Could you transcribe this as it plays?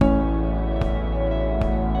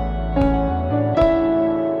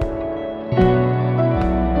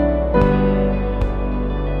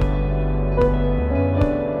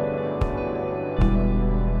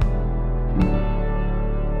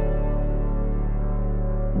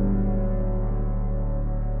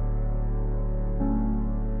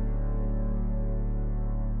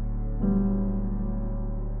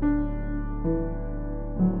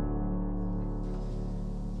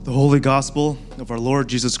Holy Gospel of our Lord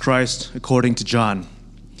Jesus Christ according to John.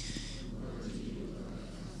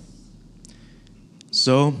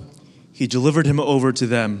 So he delivered him over to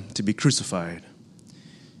them to be crucified.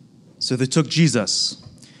 So they took Jesus,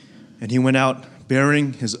 and he went out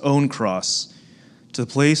bearing his own cross to the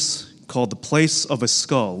place called the Place of a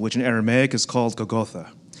Skull, which in Aramaic is called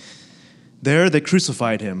Golgotha. There they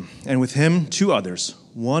crucified him, and with him 2 others,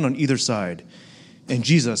 one on either side, and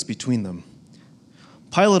Jesus between them.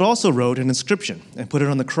 Pilate also wrote an inscription and put it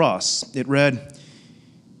on the cross. It read,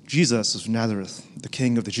 "Jesus of Nazareth, the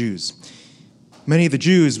King of the Jews." Many of the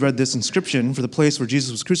Jews read this inscription, for the place where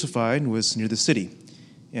Jesus was crucified was near the city,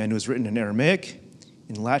 and it was written in Aramaic,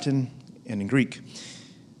 in Latin, and in Greek.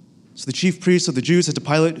 So the chief priests of the Jews said to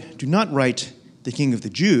Pilate, "Do not write the King of the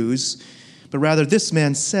Jews, but rather this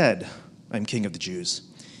man said, 'I am King of the Jews.'"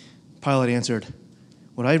 Pilate answered,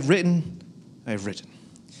 "What I have written, I have written."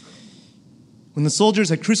 When the soldiers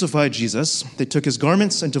had crucified Jesus, they took his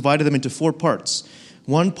garments and divided them into 4 parts,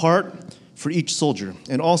 1 part for each soldier,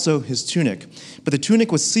 and also his tunic. But the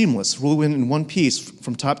tunic was seamless, woven in one piece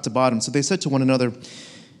from top to bottom. So they said to one another,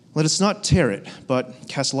 "Let us not tear it, but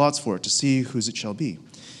cast lots for it to see whose it shall be."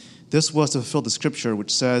 This was to fulfill the scripture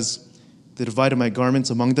which says, "They divided my garments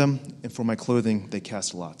among them, and for my clothing they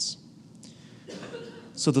cast lots."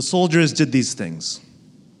 So the soldiers did these things.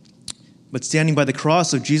 But standing by the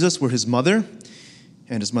cross of Jesus were his mother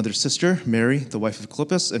and his mother's sister, Mary, the wife of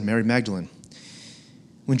Clopas, and Mary Magdalene.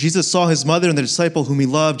 When Jesus saw his mother and the disciple whom he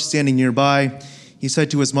loved standing nearby, he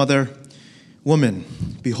said to his mother, "Woman,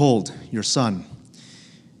 behold your son."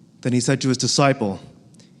 Then he said to his disciple,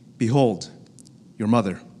 "Behold your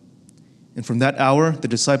mother." And from that hour, the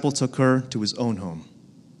disciple took her to his own home.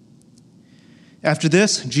 After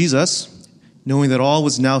this, Jesus, knowing that all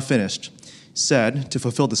was now finished, said, to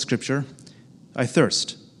fulfill the scripture, "I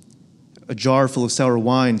thirst." A jar full of sour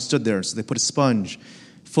wine stood there, so they put a sponge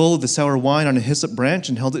full of the sour wine on a hyssop branch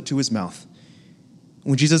and held it to his mouth.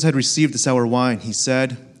 When Jesus had received the sour wine, he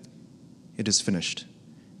said, "It is finished."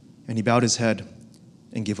 And he bowed his head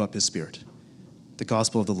and gave up his spirit. The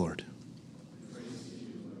gospel of the Lord.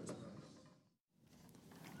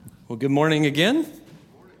 Well, good morning again.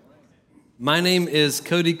 My name is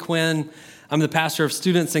Cody Quinn. I'm the pastor of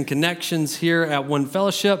Students and Connections here at One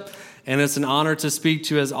Fellowship, and it's an honor to speak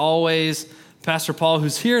to you as always. Pastor Paul,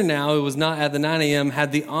 who's here now, who was not at the 9 a.m.,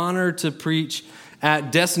 had the honor to preach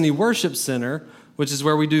at Destiny Worship Center, which is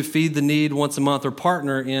where we do Feed the Need once a month, or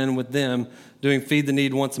partner in with them, doing Feed the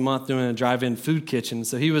Need once a month, doing a drive-in food kitchen.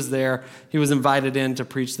 So he was there. He was invited in to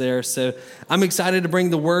preach there. So I'm excited to bring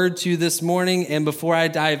the word to you this morning. And before I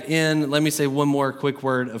dive in, let me say one more quick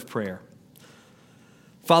word of prayer.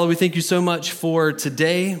 Father, we thank you so much for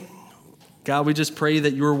today. God, we just pray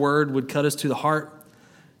that your word would cut us to the heart.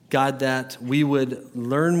 God, that we would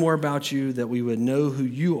learn more about you, that we would know who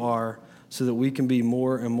you are, so that we can be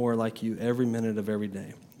more and more like you every minute of every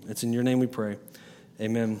day. It's in your name we pray.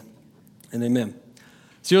 Amen and amen.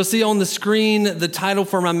 So you'll see on the screen, the title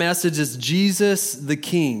for my message is Jesus the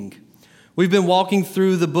King. We've been walking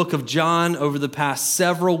through the book of John over the past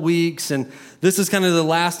several weeks, and this is kind of the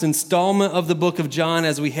last installment of the book of John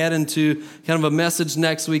as we head into kind of a message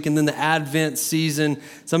next week and then the Advent season.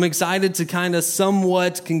 So I'm excited to kind of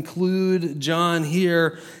somewhat conclude John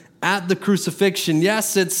here at the crucifixion.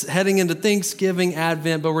 Yes, it's heading into Thanksgiving,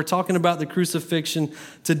 Advent, but we're talking about the crucifixion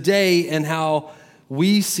today and how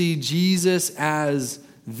we see Jesus as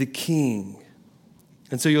the King.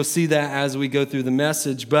 And so you'll see that as we go through the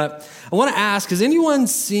message. But I want to ask, has anyone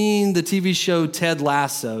seen the TV show Ted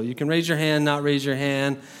Lasso? You can raise your hand, not raise your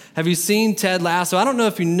hand. Have you seen Ted Lasso? I don't know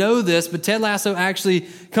if you know this, but Ted Lasso actually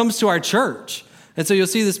comes to our church. And so you'll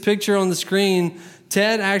see this picture on the screen.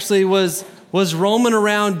 Ted actually was roaming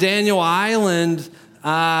around Daniel Island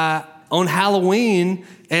on Halloween.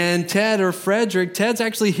 And Ted's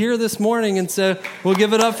actually here this morning. And so we'll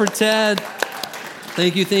give it up for Ted.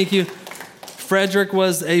 Thank you. Frederick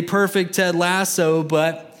was a perfect Ted Lasso,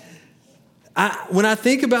 but when I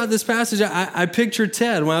think about this passage, I picture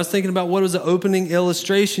Ted. When I was thinking about what was the opening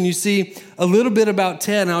illustration, you see a little bit about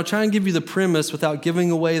Ted, and I'll try and give you the premise without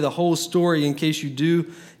giving away the whole story in case you do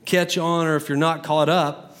catch on or if you're not caught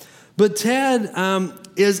up. But Ted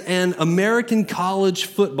is an American college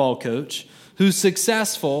football coach who's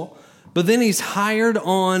successful, but then he's hired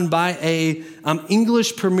on by a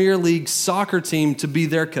English Premier League soccer team to be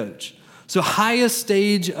their coach. So highest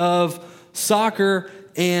stage of soccer,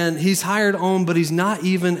 and he's hired on, but he's not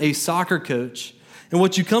even a soccer coach. And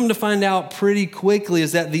what you come to find out pretty quickly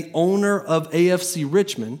is that the owner of AFC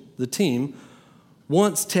Richmond, the team,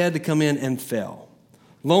 wants Ted to come in and fail.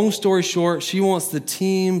 Long story short, she wants the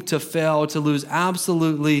team to fail, to lose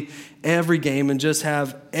absolutely every game and just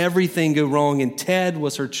have everything go wrong. And Ted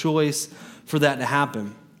was her choice for that to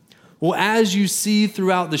happen. Well, as you see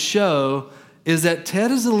throughout the show, is that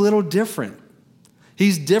Ted is a little different.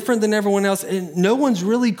 He's different than everyone else, and no one's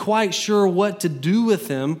really quite sure what to do with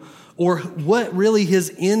him or what really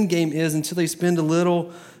his end game is until they spend a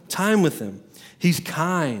little time with him. He's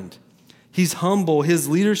kind. He's humble. His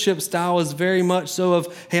leadership style is very much so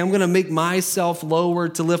of, hey, I'm going to make myself lower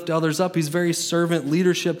to lift others up. He's very servant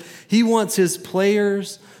leadership. He wants his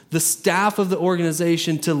players, the staff of the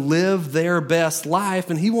organization, to live their best life,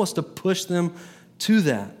 and he wants to push them to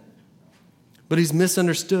that. But he's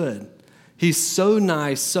misunderstood. He's so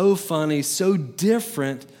nice, so funny, so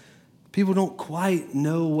different, people don't quite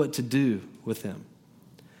know what to do with him.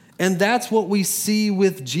 And that's what we see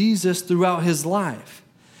with Jesus throughout his life.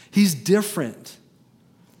 He's different.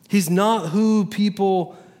 He's not who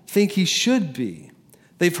people think he should be.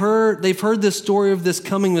 They've heard this story of this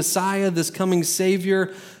coming Messiah, this coming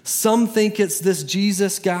Savior. Some think it's this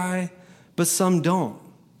Jesus guy, but some don't.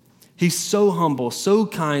 He's so humble, so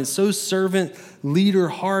kind, so servant,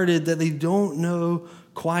 leader-hearted that they don't know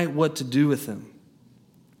quite what to do with him.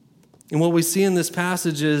 And what we see in this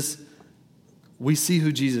passage is we see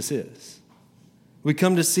who Jesus is. We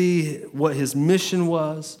come to see what his mission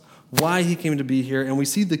was, why he came to be here, and we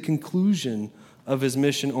see the conclusion of his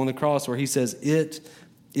mission on the cross where he says, "It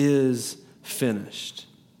is finished."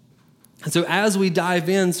 And so as we dive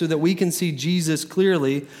in so that we can see Jesus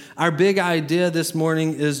clearly, our big idea this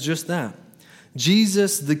morning is just that.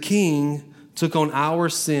 Jesus, the King, took on our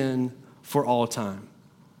sin for all time.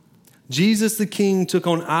 Jesus, the King, took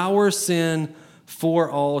on our sin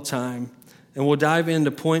for all time. And we'll dive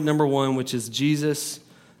into point number 1, which is Jesus,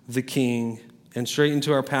 the King, and straight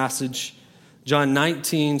into our passage. John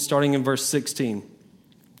 19, starting in verse 16,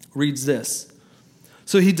 reads this.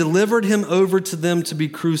 So he delivered him over to them to be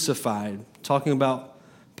crucified, talking about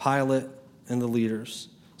Pilate and the leaders.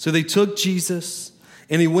 So they took Jesus,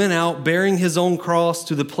 and he went out bearing his own cross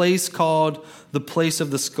to the place called the place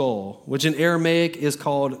of the skull, which in Aramaic is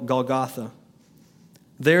called Golgotha.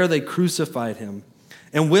 There they crucified him,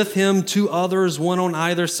 and with him 2 others, one on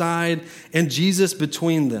either side, and Jesus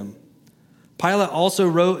between them. Pilate also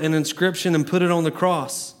wrote an inscription and put it on the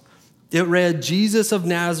cross. It read, "Jesus of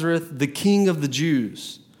Nazareth, the King of the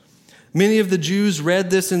Jews." Many of the Jews read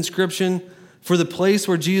this inscription, for the place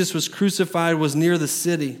where Jesus was crucified was near the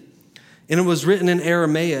city, and it was written in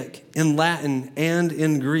Aramaic, in Latin, and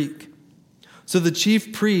in Greek. So the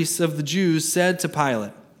chief priests of the Jews said to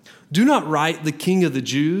Pilate, "Do not write the King of the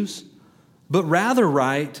Jews, but rather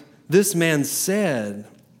write, 'This man said,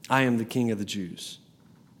 I am the King of the Jews.'"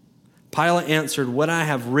 Pilate answered, "What I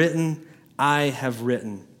have written, I have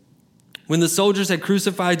written." When the soldiers had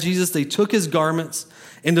crucified Jesus, they took his garments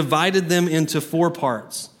and divided them into 4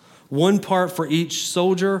 parts, 1 part for each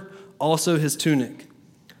soldier, also his tunic.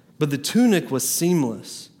 But the tunic was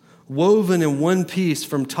seamless, woven in one piece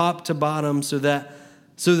from top to bottom, so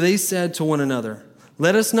they said to one another,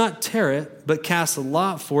 "Let us not tear it, but cast a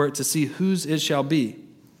lot for it to see whose it shall be."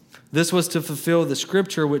 This was to fulfill the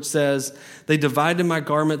scripture which says, "They divided my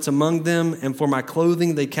garments among them, and for my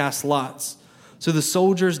clothing they cast lots." So the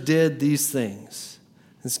soldiers did these things.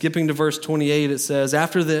 And skipping to verse 28, it says,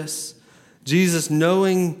 "After this, Jesus,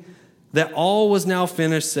 knowing that all was now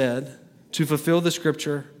finished, said, 'To fulfill the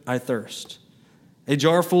scripture, I thirst.' A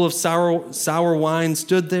jar full of sour wine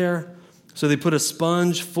stood there, so they put a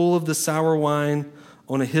sponge full of the sour wine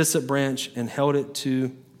on a hyssop branch and held it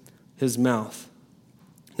to his mouth."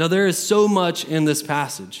 Now, there is so much in this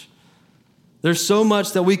passage. There's so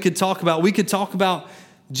much that we could talk about. We could talk about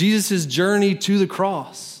Jesus' journey to the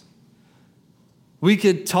cross. We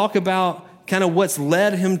could talk about kind of what's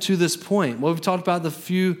led him to this point. What we've talked about the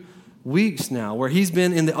few weeks now, where he's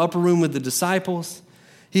been in the upper room with the disciples.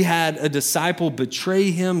 He had a disciple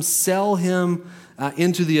betray him, sell him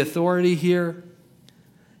into the authority here.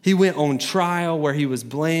 He went on trial where he was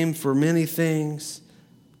blamed for many things.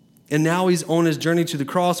 And now he's on his journey to the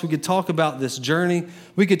cross. We could talk about this journey.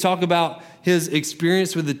 We could talk about his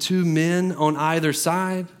experience with the 2 men on either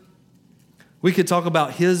side. We could talk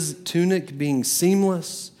about his tunic being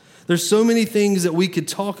seamless. There's so many things that we could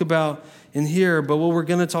talk about in here, but what we're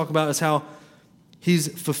going to talk about is how he's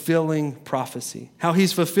fulfilling prophecy, how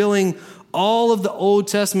he's fulfilling all of the Old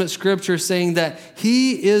Testament scripture saying that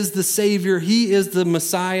he is the Savior, he is the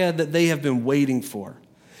Messiah that they have been waiting for.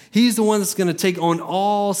 He's the one that's going to take on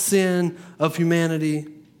all sin of humanity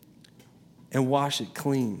and wash it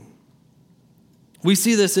clean. We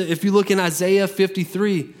see this if you look in Isaiah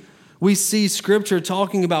 53, We see Scripture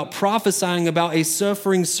talking about, prophesying about a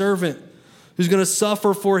suffering servant who's going to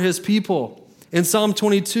suffer for his people. In Psalm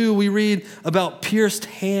 22, we read about pierced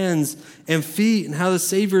hands and feet and how the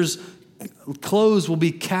Savior's clothes will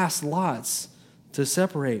be cast lots to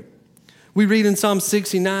separate. We read in Psalm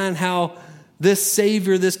 69 how this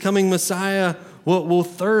Savior, this coming Messiah, will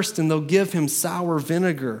thirst and they'll give him sour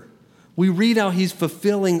vinegar. We read how he's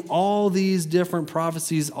fulfilling all these different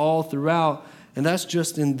prophecies all throughout, and that's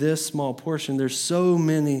just in this small portion. There's so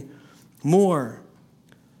many more.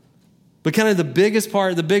 But kind of the biggest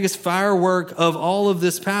part, the biggest firework of all of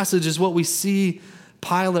this passage is what we see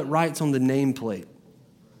Pilate writes on the nameplate.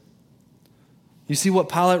 You see what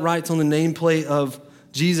Pilate writes on the nameplate of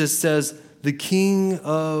Jesus says, the King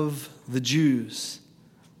of the Jews.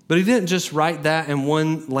 But he didn't just write that in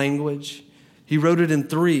one language. He wrote it in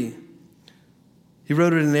three. He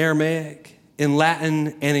wrote it in Aramaic, in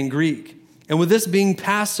Latin, and in Greek. And with this being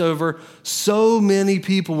Passover, so many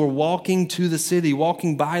people were walking to the city,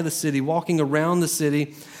 walking by the city, walking around the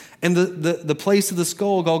city. And the place of the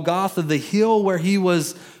skull, Golgotha, the hill where he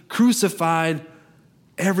was crucified,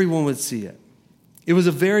 everyone would see it. It was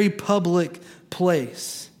a very public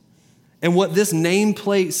place. And what this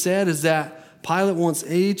nameplate said is that Pilate wants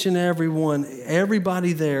each and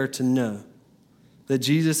everybody there to know that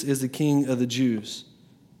Jesus is the King of the Jews.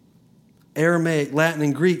 Aramaic, Latin,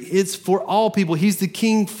 and Greek, it's for all people. He's the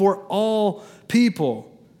King for all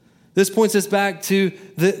people. This points us back to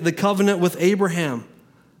the covenant with Abraham,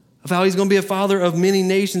 of how he's going to be a father of many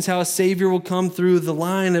nations, how a Savior will come through the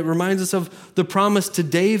line. It reminds us of the promise to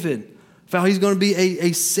David, of how he's going to be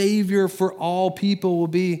a Savior for all people,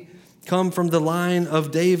 will come from the line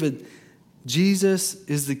of David. Jesus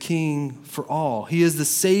is the King for all. He is the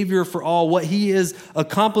Savior for all. What he is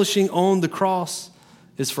accomplishing on the cross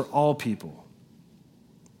is for all people.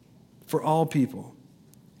 For all people.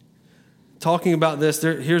 Talking about this,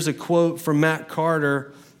 here's a quote from Matt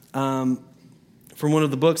Carter from one of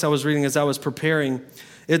the books I was reading as I was preparing.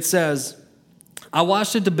 It says, I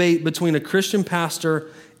watched a debate between a Christian pastor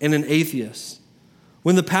and an atheist.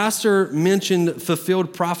 When the pastor mentioned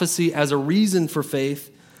fulfilled prophecy as a reason for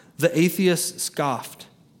faith, the atheist scoffed.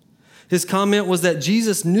 His comment was that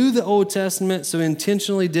Jesus knew the Old Testament, so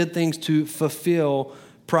intentionally did things to fulfill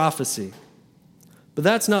prophecy. But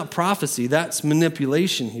that's not prophecy, that's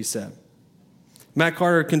manipulation, he said. Matt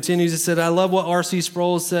Carter continues, he said, I love what R.C.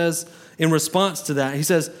 Sproul says in response to that. He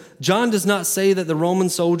says, John does not say that the Roman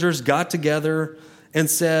soldiers got together and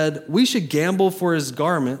said, we should gamble for his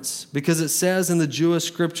garments because it says in the Jewish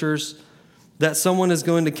scriptures that someone is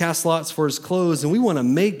going to cast lots for his clothes, and we want to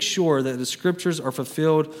make sure that the scriptures are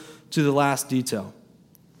fulfilled to the last detail.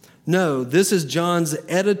 No, this is John's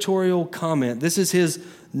editorial comment. This is his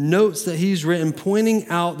notes that he's written pointing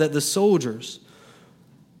out that the soldiers,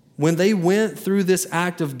 when they went through this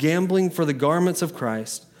act of gambling for the garments of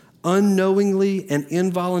Christ, unknowingly and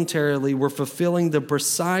involuntarily were fulfilling the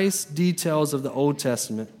precise details of the Old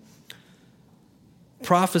Testament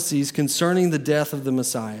prophecies concerning the death of the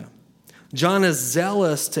Messiah. John is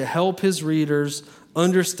zealous to help his readers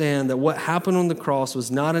understand that what happened on the cross was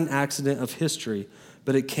not an accident of history,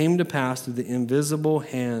 but it came to pass through the invisible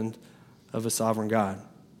hand of a sovereign God.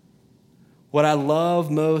 What I love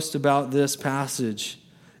most about this passage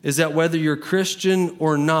is that whether you're Christian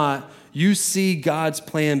or not, you see God's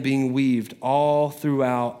plan being weaved all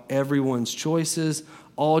throughout everyone's choices,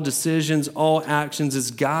 all decisions, all actions, as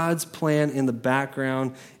God's plan in the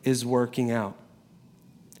background is working out.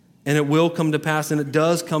 And it will come to pass, and it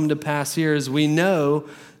does come to pass here, as we know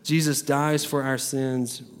Jesus dies for our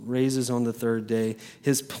sins, raises on the third day.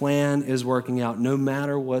 His plan is working out. No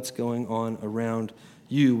matter what's going on around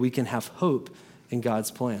you, we can have hope in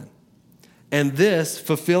God's plan. And this,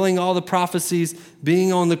 fulfilling all the prophecies,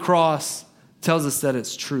 being on the cross, tells us that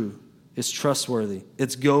it's true. It's trustworthy.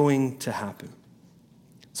 It's going to happen.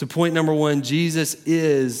 So point number one, Jesus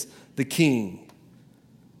is the King.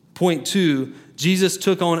 Point two, Jesus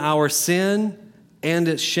took on our sin and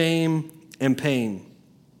its shame and pain.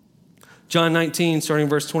 John 19, starting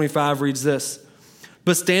verse 25, reads this.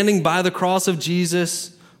 But standing by the cross of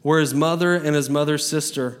Jesus were his mother and his mother's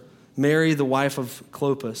sister, Mary, the wife of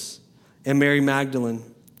Clopas, and Mary Magdalene.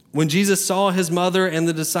 When Jesus saw his mother and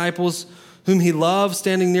the disciples whom he loved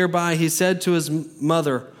standing nearby, he said to his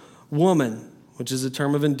mother, Woman, which is a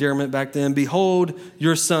term of endearment back then, behold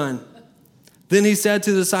your son. Then he said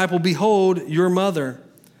to the disciple, Behold your mother.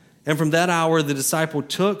 And from that hour, the disciple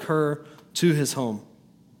took her to his home.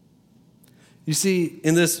 You see,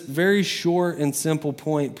 in this very short and simple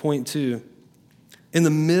point two, in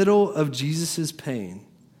the middle of Jesus' pain,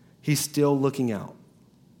 he's still looking out.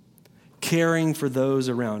 caring for those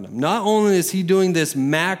around him. Not only is he doing this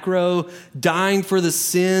macro, dying for the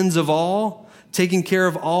sins of all, taking care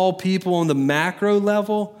of all people on the macro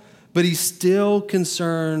level, but he's still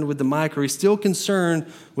concerned with the micro. He's still concerned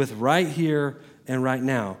with right here and right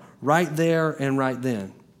now, right there and right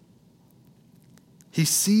then. He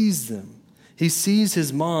sees them. He sees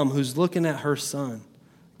his mom who's looking at her son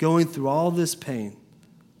going through all this pain,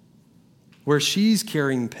 where she's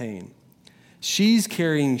carrying pain. She's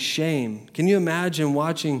carrying shame. Can you imagine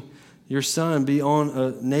watching your son be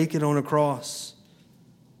naked on a cross,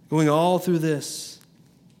 going all through this?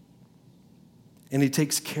 And he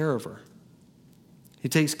takes care of her. He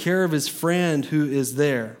takes care of his friend who is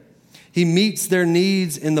there. He meets their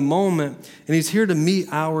needs in the moment, and he's here to meet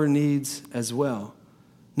our needs as well.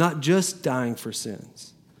 Not just dying for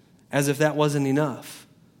sins, as if that wasn't enough.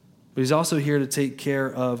 But he's also here to take care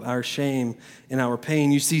of our shame and our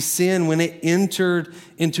pain. You see, sin, when it entered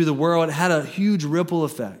into the world, it had a huge ripple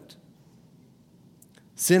effect.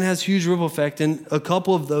 Sin has huge ripple effect, and a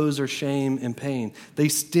couple of those are shame and pain. They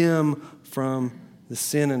stem from the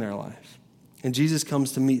sin in our life. And Jesus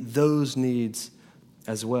comes to meet those needs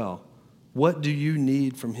as well. What do you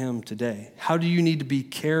need from him today? How do you need to be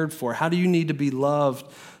cared for? How do you need to be loved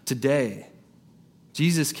today?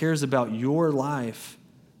 Jesus cares about your life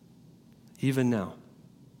even now.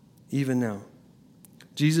 Even now.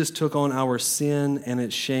 Jesus took on our sin and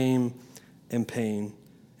its shame and pain.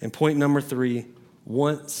 And point number 3,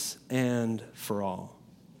 once and for all.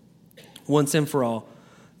 Once and for all.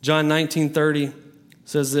 John 19:30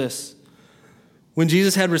 says this: when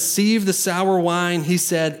Jesus had received the sour wine, he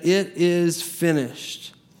said, "It is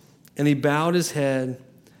finished." And he bowed his head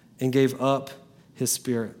and gave up his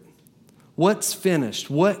spirit. What's finished?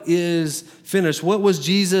 What is finished? What was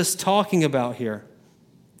Jesus talking about here?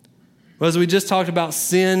 Well, as we just talked about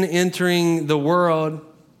sin entering the world,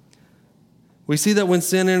 we see that when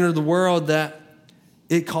sin entered the world, that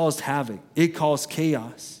it caused havoc. It caused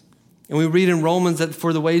chaos. And we read in Romans that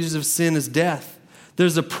for the wages of sin is death.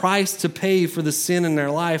 There's a price to pay for the sin in their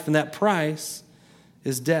life, and that price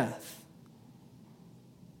is death.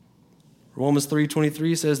 Romans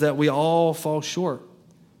 3:23 says that we all fall short.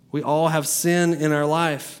 We all have sin in our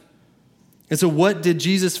life. And so what did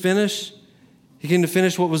Jesus finish? He came to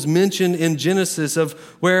finish what was mentioned in Genesis, of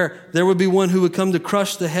where there would be one who would come to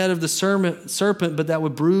crush the head of the serpent, but that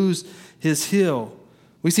would bruise his heel.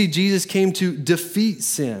 We see Jesus came to defeat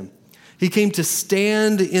sin. He came to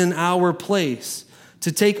stand in our place,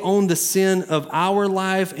 to take on the sin of our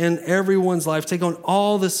life and everyone's life, take on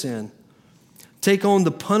all the sin, take on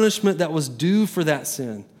the punishment that was due for that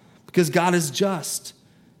sin, because God is just.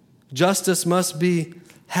 Justice must be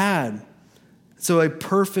had. So a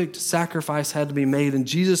perfect sacrifice had to be made, and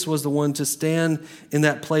Jesus was the one to stand in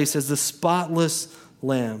that place as the spotless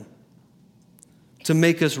lamb, to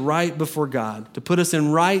make us right before God, to put us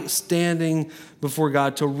in right standing before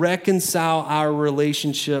God, to reconcile our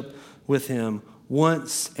relationship with him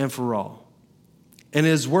once and for all. And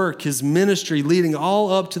his work, his ministry, leading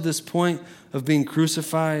all up to this point of being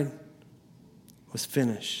crucified, was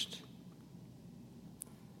finished.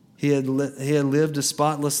 He had lived a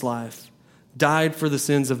spotless life, died for the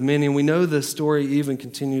sins of many, and we know the story even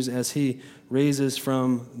continues as he raises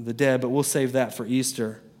from the dead, but we'll save that for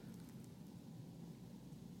Easter.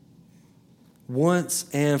 Once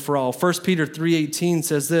and for all. 1 Peter 3:18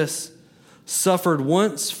 says this: suffered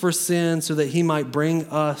once for sin so that he might bring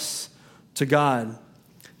us to God.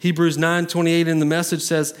 Hebrews 9:28 in the Message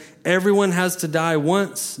says, everyone has to die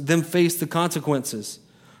once, then face the consequences.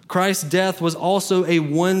 Christ's death was also a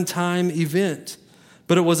one-time event,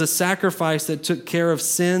 but it was a sacrifice that took care of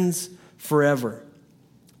sins forever.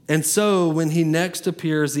 And so when he next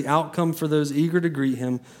appears, the outcome for those eager to greet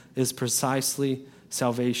him is precisely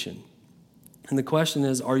salvation. And the question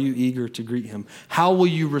is, are you eager to greet him? How will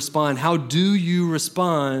you respond? How do you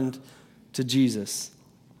respond to Jesus?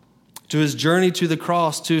 To his journey to the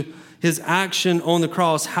cross, to his action on the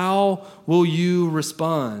cross? How will you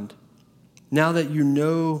respond now that you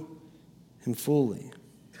know him fully?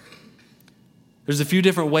 There's a few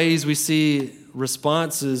different ways we see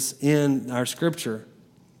responses in our scripture.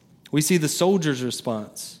 We see the soldier's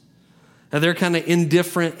response. Now they're kind of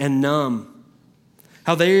indifferent and numb.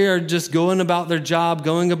 How they are just going about their job,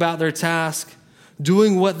 going about their task,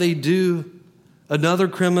 doing what they do. Another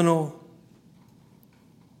criminal.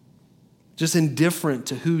 Just indifferent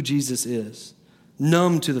to who Jesus is.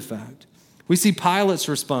 Numb to the fact. We see Pilate's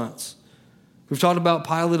response. We've talked about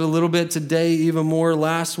Pilate a little bit today, even more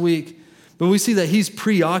last week. But we see that he's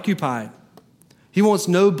preoccupied. He wants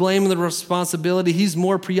no blame and the responsibility. He's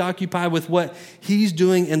more preoccupied with what he's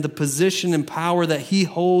doing and the position and power that he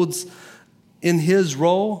holds in his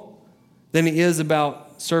role than he is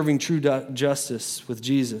about serving true justice with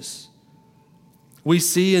Jesus. We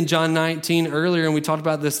see in John 19 earlier, and we talked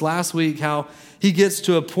about this last week, how he gets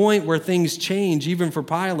to a point where things change, even for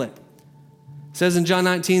Pilate. It says in John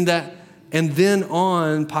 19 that, and then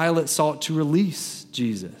on, Pilate sought to release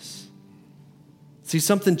Jesus. See,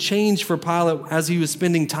 something changed for Pilate as he was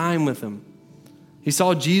spending time with him. He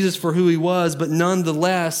saw Jesus for who he was, but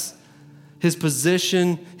nonetheless, his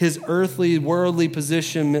position, his earthly, worldly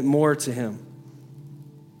position meant more to him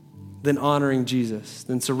than honoring Jesus,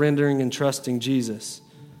 than surrendering and trusting Jesus.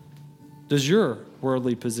 Does your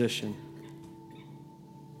worldly position,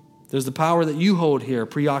 does the power that you hold here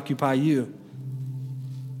preoccupy you?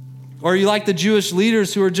 Or are you like the Jewish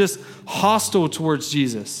leaders who are just hostile towards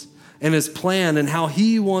Jesus and his plan and how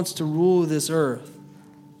he wants to rule this earth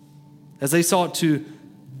as they sought to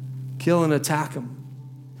kill and attack him?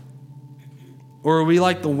 Or are we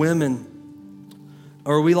like the women?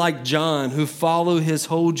 Or are we like John, who follow his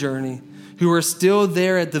whole journey, who are still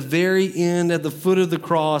there at the very end, at the foot of the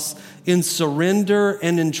cross, in surrender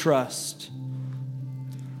and in trust?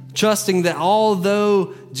 Trusting that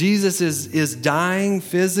although Jesus is dying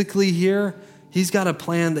physically here, he's got a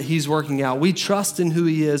plan that he's working out. We trust in who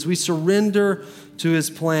he is. We surrender to his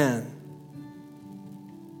plan.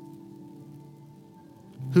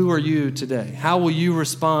 Who are you today? How will you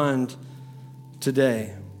respond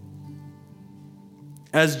today?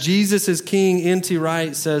 As Jesus is King, N.T.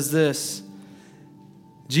 Wright says this.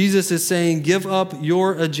 Jesus is saying, give up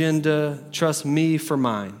your agenda, trust me for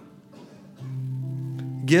mine.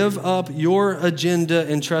 Give up your agenda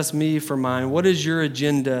and trust me for mine. What is your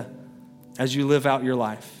agenda as you live out your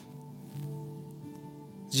life?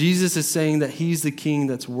 Jesus is saying that he's the King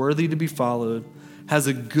that's worthy to be followed, has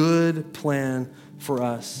a good plan for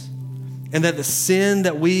us. And that the sin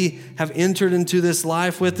that we have entered into this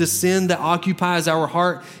life with, the sin that occupies our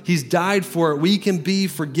heart, he's died for it. We can be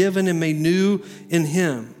forgiven and made new in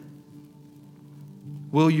him.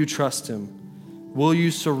 Will you trust him? Will you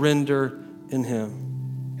surrender in him?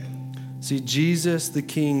 See, Jesus, the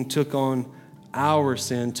King, took on our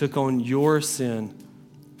sin, took on your sin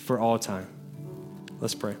for all time.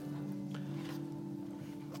 Let's pray.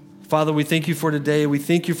 Father, we thank you for today. We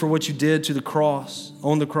thank you for what you did to the cross,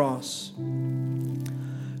 on the cross.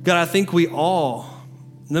 God, I think we all,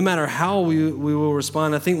 no matter how we will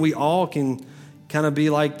respond, I think we all can kind of be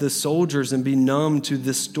like the soldiers and be numb to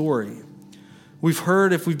this story. We've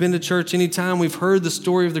heard, if we've been to church anytime, we've heard the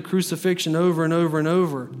story of the crucifixion over and over and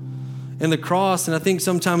over, and the cross, and I think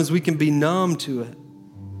sometimes we can be numb to it.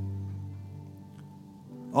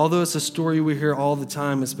 Although it's a story we hear all the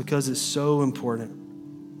time, it's because it's so important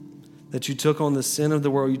that you took on the sin of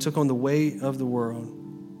the world, you took on the weight of the world.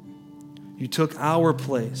 You took our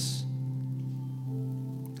place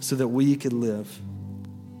so that we could live,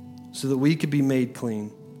 so that we could be made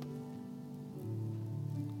clean.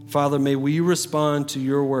 Father, may we respond to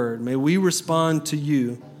your word. May we respond to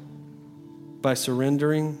you by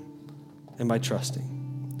surrendering and by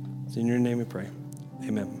trusting. It's in your name we pray.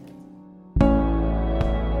 Amen.